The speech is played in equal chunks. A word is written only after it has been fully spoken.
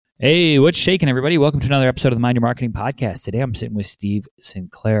Hey, what's shaking, everybody? Welcome to another episode of the Mind Your Marketing Podcast. Today, I'm sitting with Steve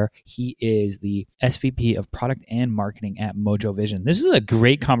Sinclair. He is the SVP of Product and Marketing at Mojo Vision. This is a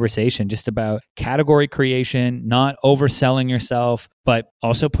great conversation just about category creation, not overselling yourself, but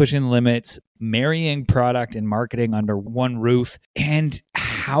also pushing the limits, marrying product and marketing under one roof, and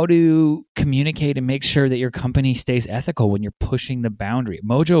how to communicate and make sure that your company stays ethical when you're pushing the boundary.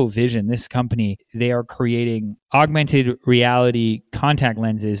 Mojo Vision, this company, they are creating augmented reality contact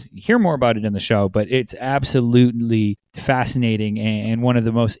lenses. Hear more about it in the show, but it's absolutely fascinating and one of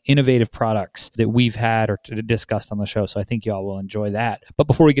the most innovative products that we've had or discussed on the show. So I think y'all will enjoy that. But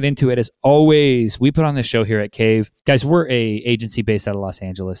before we get into it, as always, we put on this show here at Cave. Guys, we're a agency based out of Los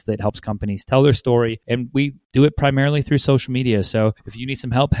Angeles that helps companies tell their story, and we do it primarily through social media. So if you need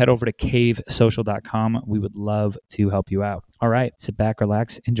some help, head over to cavesocial.com. We would love to help you out. All right, sit back,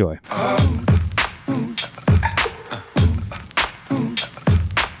 relax, enjoy.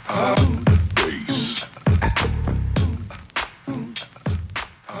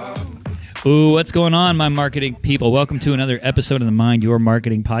 Ooh, what's going on, my marketing people? Welcome to another episode of the Mind Your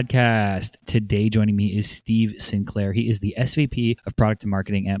Marketing Podcast. Today, joining me is Steve Sinclair. He is the SVP of Product and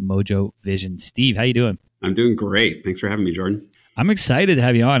Marketing at Mojo Vision. Steve, how you doing? I'm doing great. Thanks for having me, Jordan. I'm excited to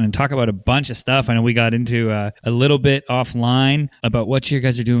have you on and talk about a bunch of stuff. I know we got into a little bit offline about what you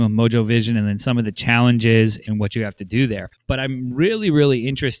guys are doing with Mojo Vision and then some of the challenges and what you have to do there. But I'm really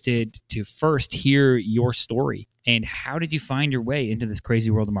interested to first hear your story and how did you find your way into this crazy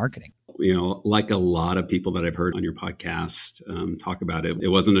world of marketing? You know, like a lot of people that I've heard on your podcast talk about it, it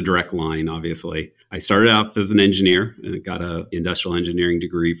wasn't a direct line, obviously. I started out as an engineer and got an industrial engineering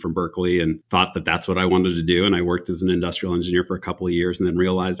degree from Berkeley and thought that that's what I wanted to do. And I worked as an industrial engineer for a couple of years and then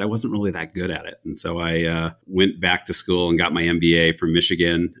realized I wasn't really that good at it. And so I went back to school and got my MBA from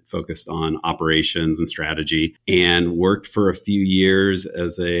Michigan, focused on operations and strategy, and worked for a few years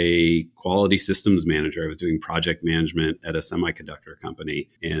as a quality systems manager. I was doing project management at a semiconductor company,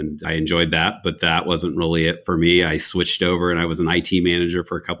 and I enjoyed that, but that wasn't really it for me. I switched over and I was an IT manager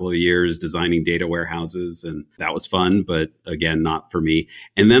for a couple of years, designing data warehouses, and that was fun, but again, not for me.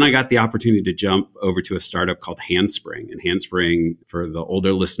 And then I got the opportunity to jump over to a startup called Handspring. And Handspring, for the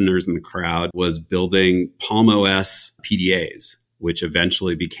older listeners in the crowd, was building Palm OS PDAs, which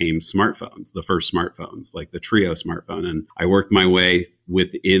eventually became smartphones, the first smartphones, like the Treo smartphone. And I worked my way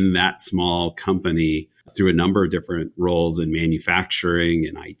within that small company through a number of different roles in manufacturing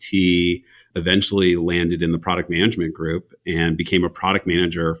and IT, eventually landed in the product management group and became a product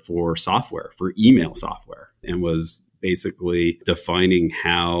manager for software, for email software, and was basically defining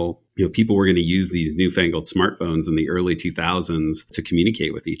how people were going to use these newfangled smartphones in the early 2000s to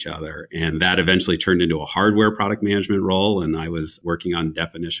communicate with each other. And that eventually turned into a hardware product management role. And I was working on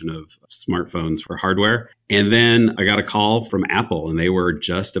definition of smartphones for hardware. And then I got a call from Apple, and they were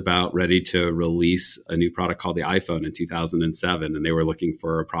just about ready to release a new product called the iPhone in 2007. And they were looking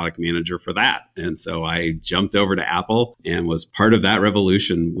for a product manager for that. And so I jumped over to Apple and was part of that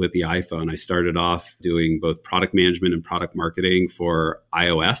revolution with the iPhone. I started off doing both product management and product marketing for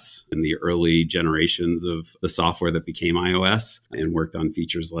iOS in the early generations of the software that became iOS, and worked on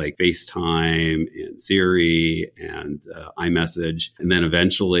features like FaceTime and Siri and iMessage, and then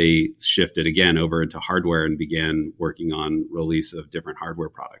eventually shifted again over into hardware and began working on release of different hardware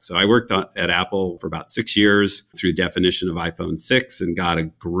products. So I worked at Apple for about 6 years through definition of iPhone 6 and got a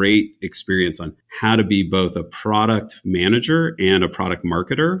great experience on how to be both a product manager and a product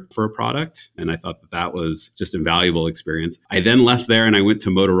marketer for a product. And I thought that was just invaluable experience. I then left there and I went to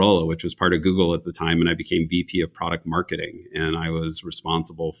Motorola, which was part of Google at the time, and I became VP of product marketing. And I was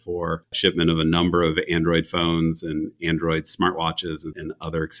responsible for shipment of a number of Android phones and Android smartwatches and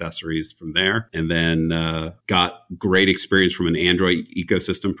other accessories from there. And then got great experience from an Android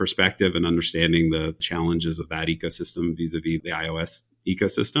ecosystem perspective and understanding the challenges of that ecosystem vis-a-vis the iOS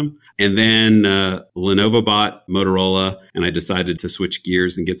ecosystem. And then Lenovo bought Motorola, and I decided to switch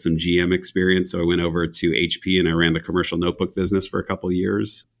gears and get some GM experience. So I went over to HP and I ran the commercial notebook business for a couple of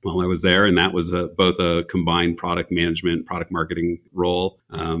years while I was there. And that was both a combined product management, product marketing role,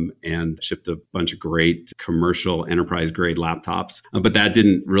 and shipped a bunch of great commercial enterprise grade laptops. But that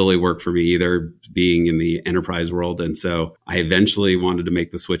didn't really work for me either, being in the enterprise world. And so I eventually wanted to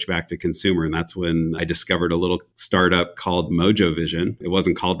make the switch back to consumer. And that's when I discovered a little startup called Mojo Vision. It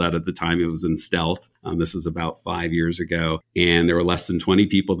wasn't called that at the time. It was in stealth. This was about 5 years ago. And there were less than 20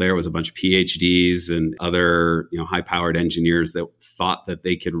 people there. It was a bunch of PhDs and other high-powered engineers that thought that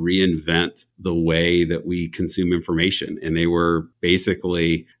they could reinvent the way that we consume information. And they were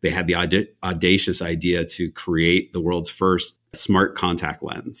basically, they had the audacious idea to create the world's first smart contact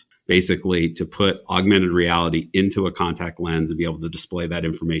lens. basically to put augmented reality into a contact lens and be able to display that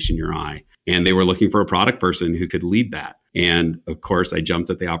information in your eye. And they were looking for a product person who could lead that. And of course, I jumped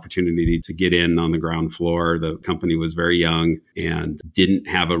at the opportunity to get in on the ground floor. The company was very young and didn't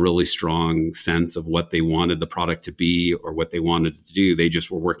have a really strong sense of what they wanted the product to be or what they wanted to do. They just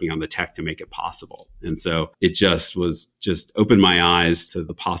were working on the tech to make it possible. And so it just opened my eyes to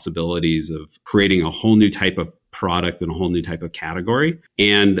the possibilities of creating a whole new type of product and a whole new type of category.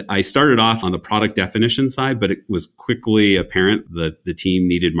 And I started off on the product definition side, but it was quickly apparent that the team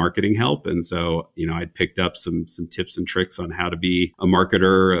needed marketing help. And so, I'd picked up some tips and tricks on how to be a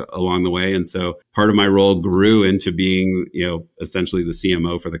marketer along the way. And so part of my role grew into being, essentially the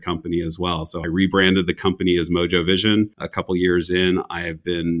CMO for the company as well. So I rebranded the company as Mojo Vision. A couple years in, I have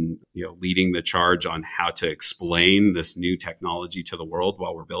been, leading the charge on how to explain this new technology to the world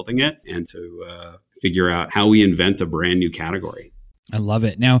while we're building it and to figure out how we invent a brand new category. I love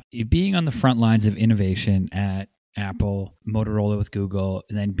it. Now, being on the front lines of innovation at Apple, Motorola with Google,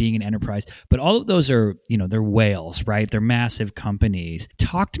 and then being an enterprise, but all of those are, they're whales, right? They're massive companies.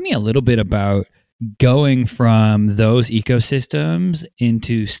 Talk to me a little bit about going from those ecosystems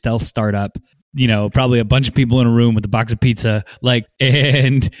into stealth startup, probably a bunch of people in a room with a box of pizza,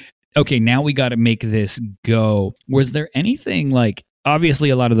 okay, now we got to make this go. Was there anything obviously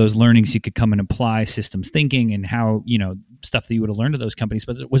a lot of those learnings you could come and apply systems thinking and how, stuff that you would have learned at those companies.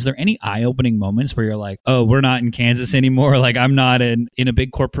 But was there any eye-opening moments where you're like, oh, we're not in Kansas anymore. I'm not in a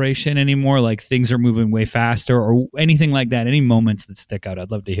big corporation anymore. Things are moving way faster or anything like that. Any moments that stick out? I'd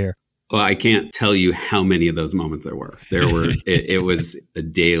love to hear. Well, I can't tell you how many of those moments there were. It was a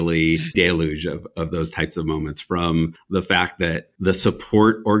daily deluge of those types of moments, from the fact that the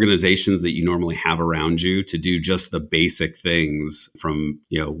support organizations that you normally have around you to do just the basic things from,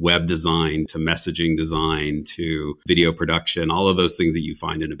 web design to messaging design to video production, all of those things that you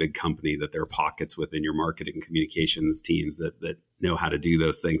find in a big company, that there are pockets within your marketing communications teams that know how to do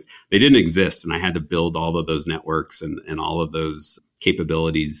those things. They didn't exist. And I had to build all of those networks and all of those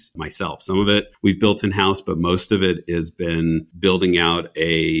capabilities myself. Some of it we've built in-house, but most of it has been building out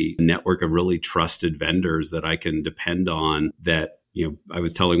a network of really trusted vendors that I can depend on. That, I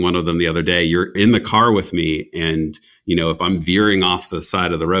was telling one of them the other day, you're in the car with me, and if I'm veering off the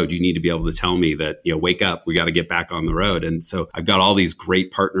side of the road, you need to be able to tell me that, wake up, we got to get back on the road. And so I've got all these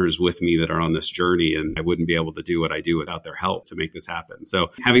great partners with me that are on this journey, and I wouldn't be able to do what I do without their help to make this happen.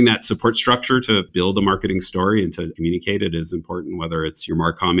 So having that support structure to build a marketing story and to communicate it is important, whether it's your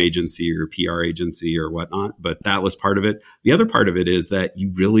Marcom agency or your PR agency or whatnot. But that was part of it. The other part of it is that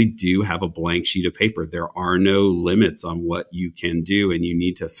you really do have a blank sheet of paper. There are no limits on what you can do, and you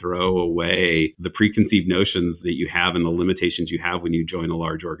need to throw away the preconceived notions that you have and the limitations you have when you join a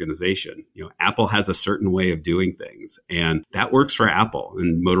large organization. Apple has a certain way of doing things, and that works for Apple,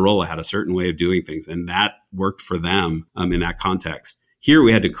 and Motorola had a certain way of doing things, and that worked for them in that context. Here,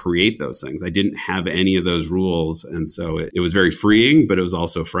 we had to create those things. I didn't have any of those rules. And so it was very freeing, but it was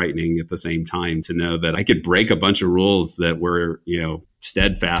also frightening at the same time to know that I could break a bunch of rules that were,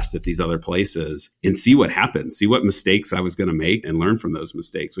 steadfast at these other places and see what happens, see what mistakes I was going to make and learn from those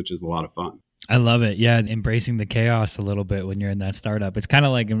mistakes, which is a lot of fun. I love it. Yeah. Embracing the chaos a little bit when you're in that startup. It's kind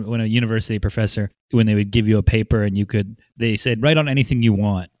of like when a university professor, when they would give you a paper and they said, write on anything you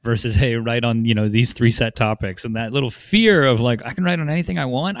want versus, hey, write on, these 3 set topics. And that little fear of I can write on anything I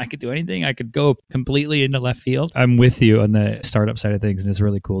want. I could do anything. I could go completely into left field. I'm with you on the startup side of things. And it's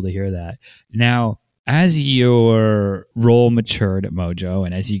really cool to hear that. Now, as your role matured at Mojo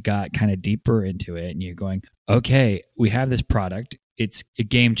and as you got kind of deeper into it and you're going, okay, we have this product. It's a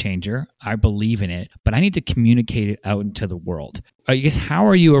game changer. I believe in it, but I need to communicate it out into the world. I guess, how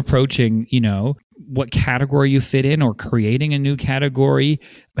are you approaching, what category you fit in or creating a new category?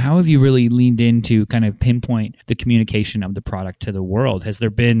 How have you really leaned into kind of pinpoint the communication of the product to the world? Has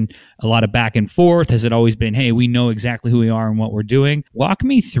there been a lot of back and forth? Has it always been, hey, we know exactly who we are and what we're doing? Walk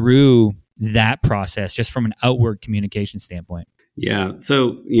me through that process just from an outward communication standpoint. Yeah.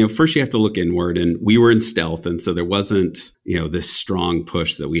 So, first you have to look inward, and we were in stealth. And so there wasn't, this strong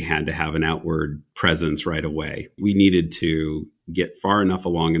push that we had to have an outward presence right away. We needed to get far enough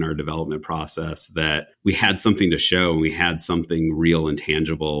along in our development process that we had something to show and we had something real and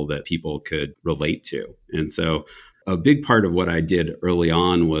tangible that people could relate to. And so a big part of what I did early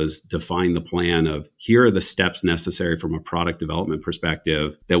on was define the plan of, here are the steps necessary from a product development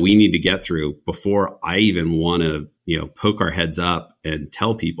perspective that we need to get through before I even want to, poke our heads up and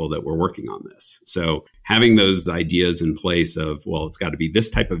tell people that we're working on this. So having those ideas in place of, well, it's got to be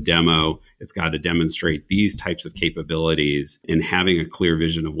this type of demo, it's got to demonstrate these types of capabilities, and having a clear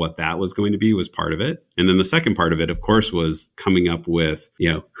vision of what that was going to be was part of it. And then the second part of it, of course, was coming up with,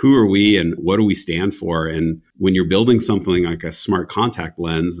 who are we and what do we stand for? And when you're building something like a smart contact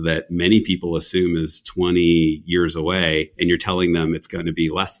lens that many people assume is 20 years away, and you're telling them it's going to be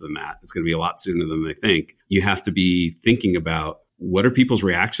less than that, it's going to be a lot sooner than they think, you have to be thinking about, what are people's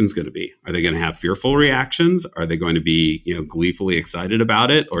reactions going to be? Are they going to have fearful reactions? Are they going to be, gleefully excited about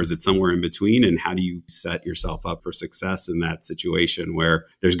it? Or is it somewhere in between? And how do you set yourself up for success in that situation where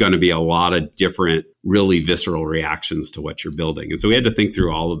there's going to be a lot of different, really visceral reactions to what you're building? And so we had to think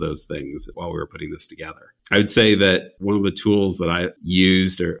through all of those things while we were putting this together. I would say that one of the tools that I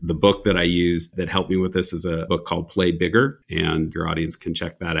used, or the book that I used that helped me with this, is a book called Play Bigger, and your audience can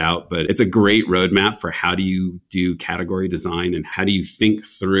check that out. But it's a great roadmap for how do you do category design and how do you think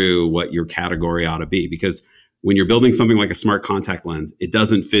through what your category ought to be? Because when you're building something like a smart contact lens, it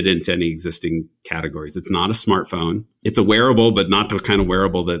doesn't fit into any existing categories. It's not a smartphone. It's a wearable, but not the kind of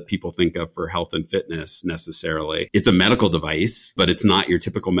wearable that people think of for health and fitness necessarily. It's a medical device, but it's not your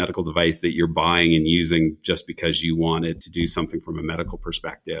typical medical device that you're buying and using just because you want it to do something from a medical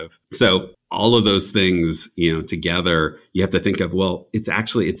perspective. So all of those things, together, you have to think of, well, it's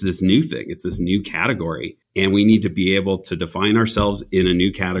this new thing. It's this new category. And we need to be able to define ourselves in a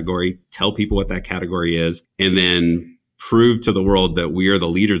new category, tell people what that category is, and then prove to the world that we are the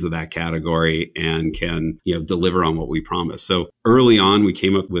leaders of that category and can, deliver on what we promise. So early on, we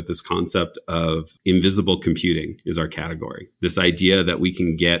came up with this concept of invisible computing is our category. This idea that we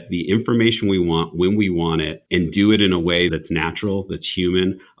can get the information we want when we want it and do it in a way that's natural, that's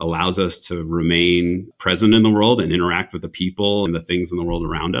human, allows us to remain present in the world and interact with the people and the things in the world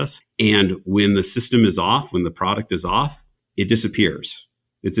around us. And when the system is off, when the product is off, it disappears.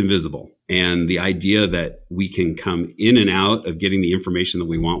 It's invisible. And the idea that we can come in and out of getting the information that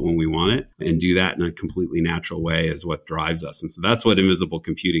we want when we want it and do that in a completely natural way is what drives us. And so that's what invisible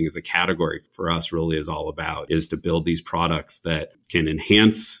computing as a category for us really is all about, is to build these products that can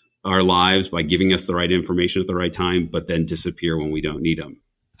enhance our lives by giving us the right information at the right time, but then disappear when we don't need them.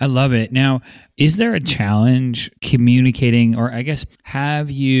 I love it. Now, is there a challenge communicating, or I guess,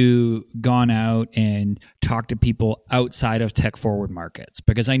 have you gone out and talked to people outside of tech forward markets?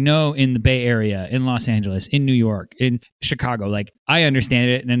 Because I know in the Bay Area, in Los Angeles, in New York, in Chicago, I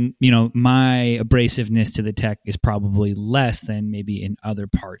understand it. And, my abrasiveness to the tech is probably less than maybe in other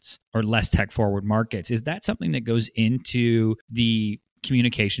parts or less tech forward markets. Is that something that goes into the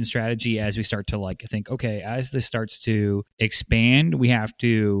communication strategy as we start to think, okay, as this starts to expand, we have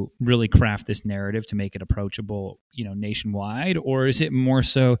to really craft this narrative to make it approachable, nationwide? Or is it more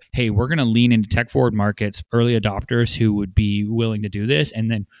so, hey, we're going to lean into tech forward markets, early adopters who would be willing to do this, and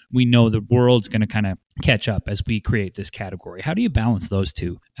then we know the world's going to kind of catch up as we create this category? How do you balance those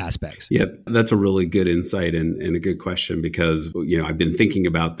two aspects? Yeah, that's a really good insight and a good question, because, I've been thinking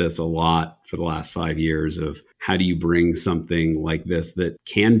about this a lot for the last 5 years of how do you bring something like this that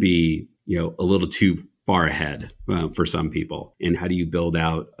can be, a little too far ahead for some people, and how do you build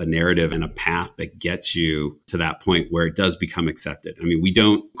out a narrative and a path that gets you to that point where it does become accepted? I mean, we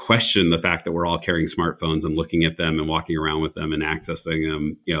don't question the fact that we're all carrying smartphones and looking at them and walking around with them and accessing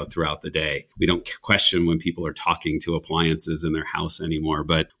them, throughout the day. We don't question when people are talking to appliances in their house anymore.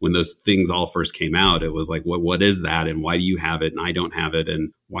 But when those things all first came out, it was like, what is that? And why do you have it and I don't have it?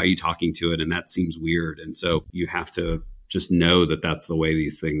 And why are you talking to it? And that seems weird. And so you have to just know that that's the way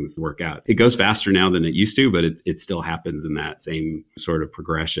these things work out. It goes faster now than it used to, but it still happens in that same sort of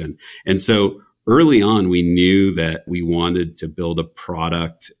progression. And so early on, we knew that we wanted to build a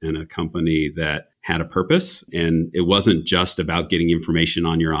product and a company that had a purpose. And it wasn't just about getting information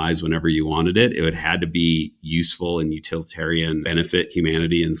on your eyes whenever you wanted it. It had to be useful and utilitarian, benefit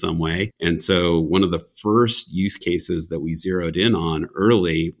humanity in some way. And so one of the first use cases that we zeroed in on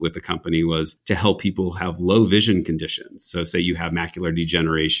early with the company was to help people have low vision conditions. So say you have macular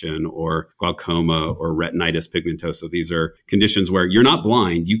degeneration or glaucoma or retinitis pigmentosa. These are conditions where you're not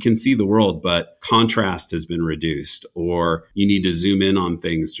blind, you can see the world, but contrast has been reduced, or you need to zoom in on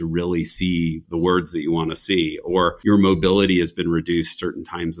things to really see the words that you want to see, or your mobility has been reduced certain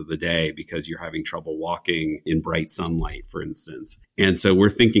times of the day because you're having trouble walking in bright sunlight, for instance. And so we're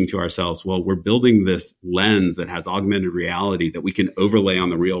thinking to ourselves, well, we're building this lens that has augmented reality that we can overlay on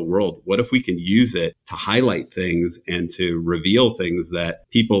the real world. What if we can use it to highlight things and to reveal things that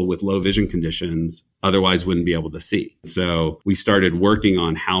people with low vision conditions otherwise wouldn't be able to see? So we started working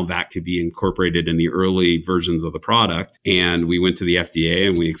on how that could be incorporated in the early versions of the product. And we went to the FDA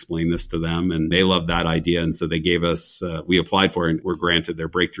and we explained this to them, and they loved that idea. And so they gave us, we applied for and were granted their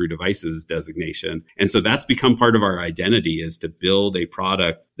breakthrough devices designation. And so that's become part of our identity, is to build a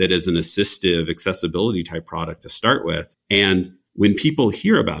product that is an assistive accessibility type product to start with. And when people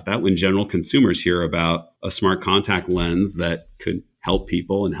hear about that, when general consumers hear about a smart contact lens that could help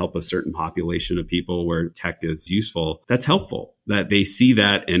people and help a certain population of people where tech is useful, that's helpful. That they see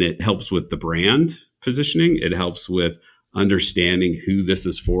that, and it helps with the brand positioning. It helps with understanding who this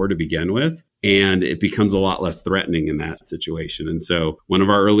is for to begin with. And it becomes a lot less threatening in that situation. And so one of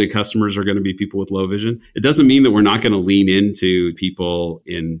our early customers are going to be people with low vision. It doesn't mean that we're not going to lean into people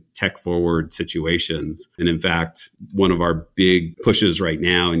in tech forward situations. And in fact, one of our big pushes right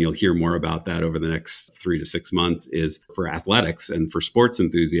now, and you'll hear more about that over the next 3 to 6 months, is for athletics and for sports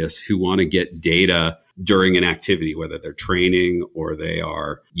enthusiasts who want to get data during an activity, whether they're training or they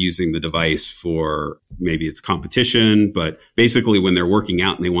are using the device for maybe it's competition, but basically when they're working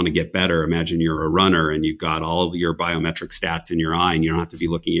out and they want to get better. Imagine you're a runner and you've got all of your biometric stats in your eye, and you don't have to be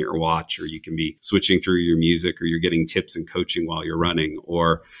looking at your watch, or you can be switching through your music, or you're getting tips and coaching while you're running,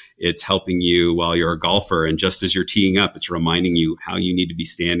 or it's helping you while you're a golfer. And just as you're teeing up, it's reminding you how you need to be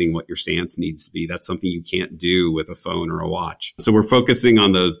standing, what your stance needs to be. That's something you can't do with a phone or a watch. So we're focusing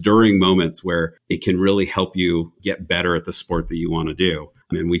on those during moments where it can really help you get better at the sport that you want to do.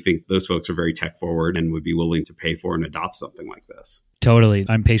 And we think those folks are very tech forward and would be willing to pay for and adopt something like this. Totally.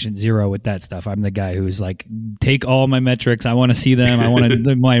 I'm patient zero with that stuff. I'm the guy who's like, take all my metrics. I want to see them. I want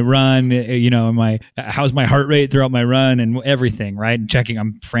to my run, how's my heart rate throughout my run and everything, right? And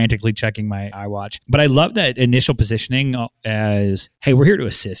I'm frantically checking my iWatch. But I love that initial positioning as, hey, we're here to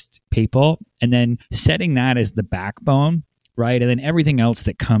assist people. And then setting that as the backbone, right? And then everything else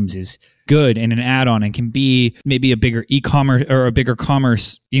that comes is good and an add-on and can be maybe a bigger e-commerce or a bigger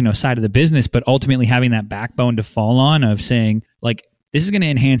commerce, side of the business, but ultimately having that backbone to fall on of saying, like, this is going to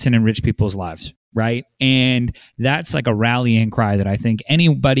enhance and enrich people's lives, right? And that's like a rallying cry that I think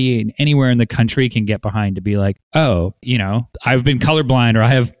anybody anywhere in the country can get behind, to be like, oh, I've been colorblind, or I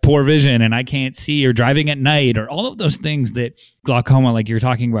have poor vision and I can't see, or driving at night, or all of those things that glaucoma, like you're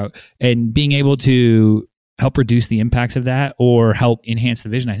talking about, and being able to help reduce the impacts of that or help enhance the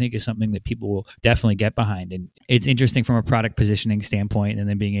vision, I think is something that people will definitely get behind. And it's interesting from a product positioning standpoint, and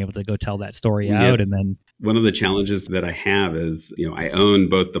then being able to go tell that story out. And then one of the challenges that I have is, I own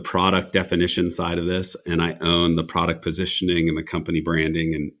both the product definition side of this, and I own the product positioning and the company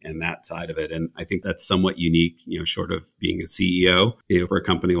branding and that side of it. And I think that's somewhat unique, short of being a CEO, for a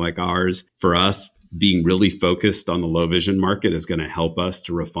company like ours. For us, being really focused on the low vision market is going to help us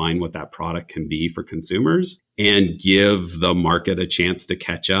to refine what that product can be for consumers and give the market a chance to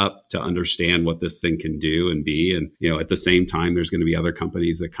catch up, to understand what this thing can do and be. And, at the same time, there's going to be other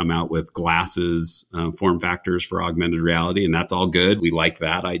companies that come out with glasses, form factors for augmented reality. And that's all good. We like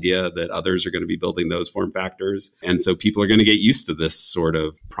that idea that others are going to be building those form factors. And so people are going to get used to this sort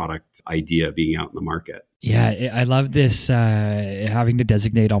of product idea being out in the market. Yeah, I love this, having to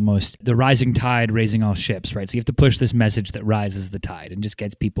designate almost the rising tide raising all ships, right? So you have to push this message that rises the tide and just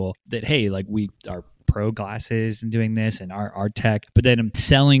gets people that, hey, like, we are pro glasses and doing this and our tech, but then I'm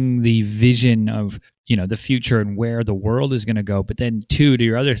selling the vision of, the future and where the world is going to go. But then to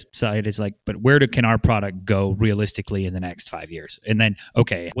your other side, it's like, but where can our product go realistically in the next 5 years? And then,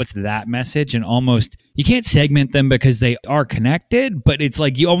 okay, what's that message? And almost, you can't segment them because they are connected, but it's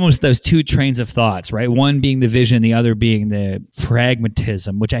like you almost those two trains of thoughts, right? One being the vision, the other being the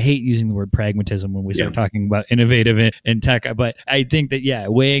pragmatism, which I hate using the word pragmatism when we start talking about innovative in tech. But I think that,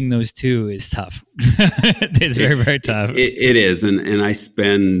 weighing those two is tough. It's very, very tough. It is. And I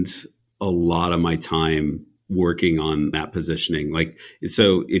spend a lot of my time working on that positioning.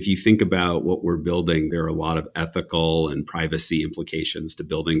 So if you think about what we're building, there are a lot of ethical and privacy implications to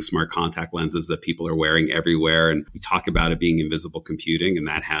building smart contact lenses that people are wearing everywhere. And we talk about it being invisible computing, and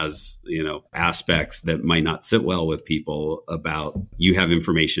that has, aspects that might not sit well with people about, you have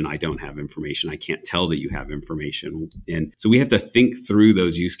information, I don't have information. I can't tell that you have information. And so we have to think through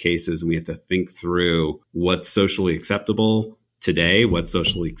those use cases, and we have to think through what's socially acceptable today, what's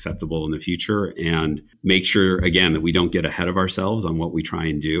socially acceptable in the future, and make sure, again, that we don't get ahead of ourselves on what we try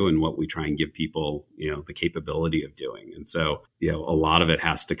and do and what we try and give people, the capability of doing. And so, a lot of it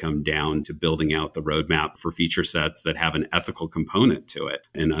has to come down to building out the roadmap for feature sets that have an ethical component to it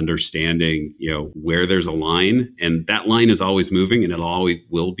and understanding, where there's a line, and that line is always moving and it always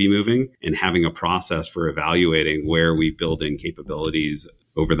will be moving, and having a process for evaluating where we build in capabilities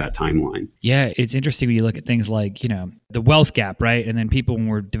over that timeline. Yeah, it's interesting when you look at things like, the wealth gap, right? And then people, when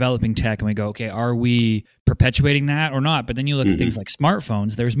we're developing tech and we go, okay, are we perpetuating that or not? But then you look at things like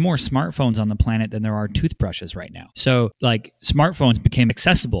smartphones. There's more smartphones on the planet than there are toothbrushes right now. So like smartphones became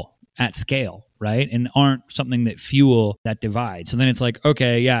accessible at scale, right? And aren't something that fuel that divide. So then it's like,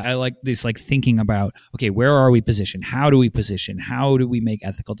 okay, yeah, I like this, like thinking about, okay, where are we positioned? How do we position? How do we make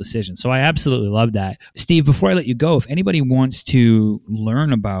ethical decisions? So I absolutely love that. Steve, before I let you go, if anybody wants to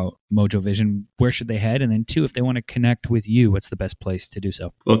learn about Mojo Vision, where should they head? And then two, if they want to connect with you, what's the best place to do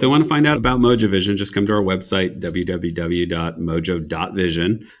so? Well, if they want to find out about Mojo Vision, just come to our website,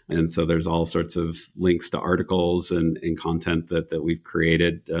 www.mojo.vision. And so there's all sorts of links to articles and content that we've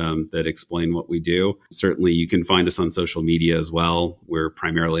created that explain what we do. Certainly, you can find us on social media as well. We're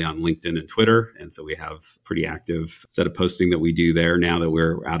primarily on LinkedIn and Twitter. And so we have pretty active set of posting that we do there now that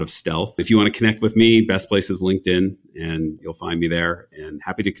we're out of stealth. If you want to connect with me, best place is LinkedIn, and you'll find me there, and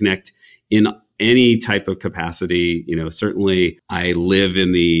happy to connect in any type of capacity. Certainly I live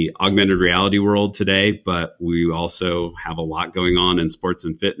in the augmented reality world today, but we also have a lot going on in sports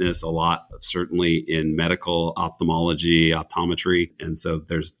and fitness, a lot certainly in medical, ophthalmology, optometry. And so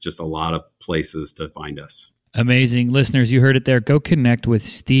there's just a lot of places to find us. Amazing. Listeners, you heard it there. Go connect with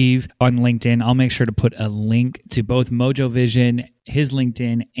Steve on LinkedIn. I'll make sure to put a link to both Mojo Vision, his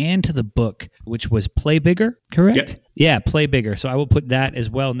LinkedIn, and to the book, which was Play Bigger, correct? Yep. Yeah, Play Bigger. So I will put that as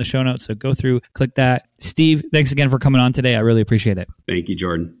well in the show notes. So go through, click that. Steve, thanks again for coming on today. I really appreciate it. Thank you,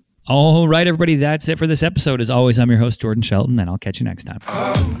 Jordan. All right, everybody. That's it for this episode. As always, I'm your host, Jordan Shelton, and I'll catch you next time.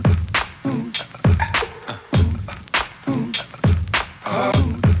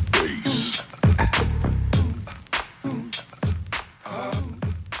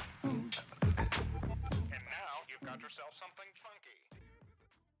 Got yourself something